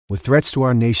With threats to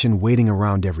our nation waiting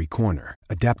around every corner,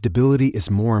 adaptability is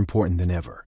more important than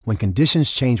ever. When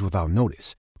conditions change without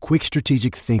notice, quick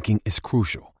strategic thinking is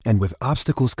crucial. And with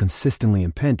obstacles consistently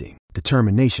impending,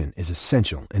 determination is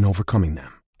essential in overcoming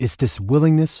them. It's this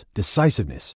willingness,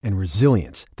 decisiveness, and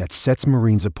resilience that sets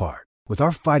Marines apart. With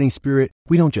our fighting spirit,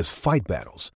 we don't just fight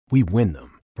battles, we win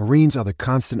them. Marines are the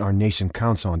constant our nation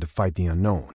counts on to fight the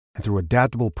unknown. And through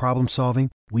adaptable problem solving,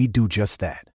 we do just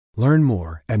that. Learn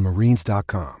more at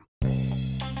marines.com.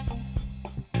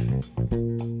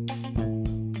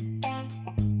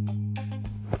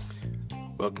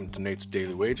 Welcome to Nate's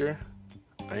Daily Wager.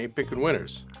 I ain't picking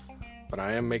winners, but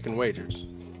I am making wagers.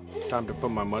 Time to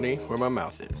put my money where my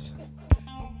mouth is.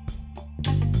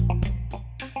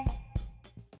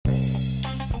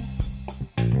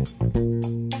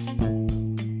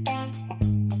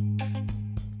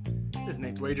 This is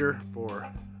Nate's Wager for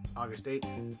August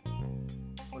 8th,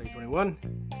 2021.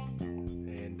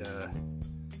 And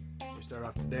we start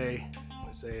off today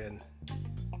by saying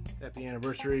happy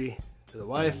anniversary to the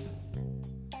wife.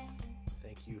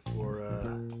 Thank you for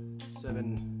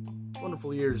 7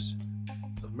 wonderful years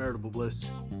of marital bliss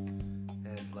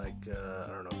and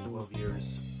 12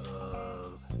 years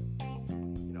of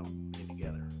being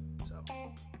together. So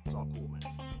it's all cool, man.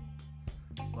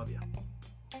 Love you.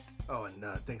 Oh, and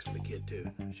thanks for the kid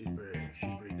too. She's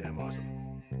pretty damn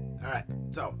awesome. All right,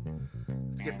 so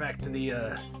let's get back to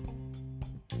the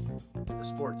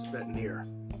sports betting here.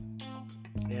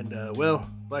 And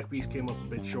Black Beast came up a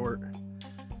bit short,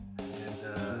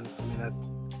 and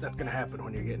that's gonna happen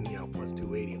when you're getting plus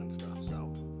 280 and stuff.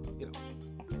 So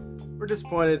we're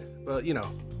disappointed, but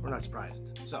we're not surprised.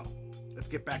 So let's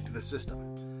get back to the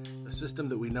system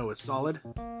that we know is solid,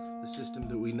 the system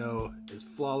that we know is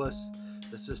flawless,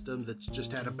 the system that's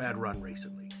just had a bad run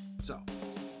recently. So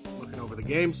looking over the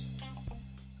games,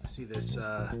 I see this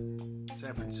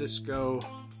San Francisco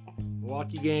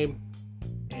Milwaukee game,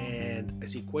 and I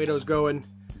see Cueto's going,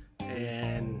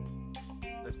 and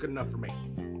that's good enough for me.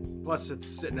 Plus, it's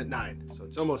sitting at 9, so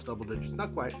it's almost double digits.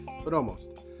 Not quite, but almost.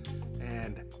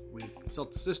 And we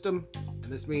consult the system, and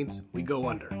this means we go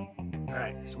under. All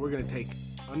right, so we're going to take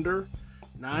under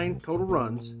 9 total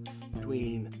runs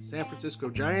between San Francisco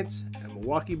Giants and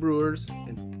Milwaukee Brewers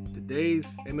in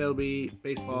today's MLB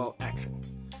baseball action.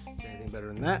 Is there anything better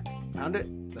than that? Pound it.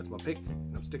 That's my pick,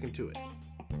 and I'm sticking to it.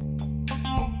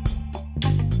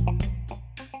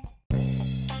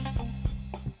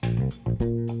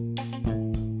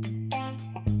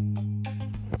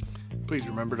 Please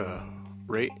remember to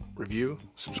rate, review,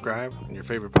 subscribe in your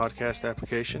favorite podcast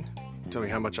application. Tell me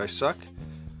how much I suck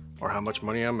or how much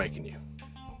money I'm making you.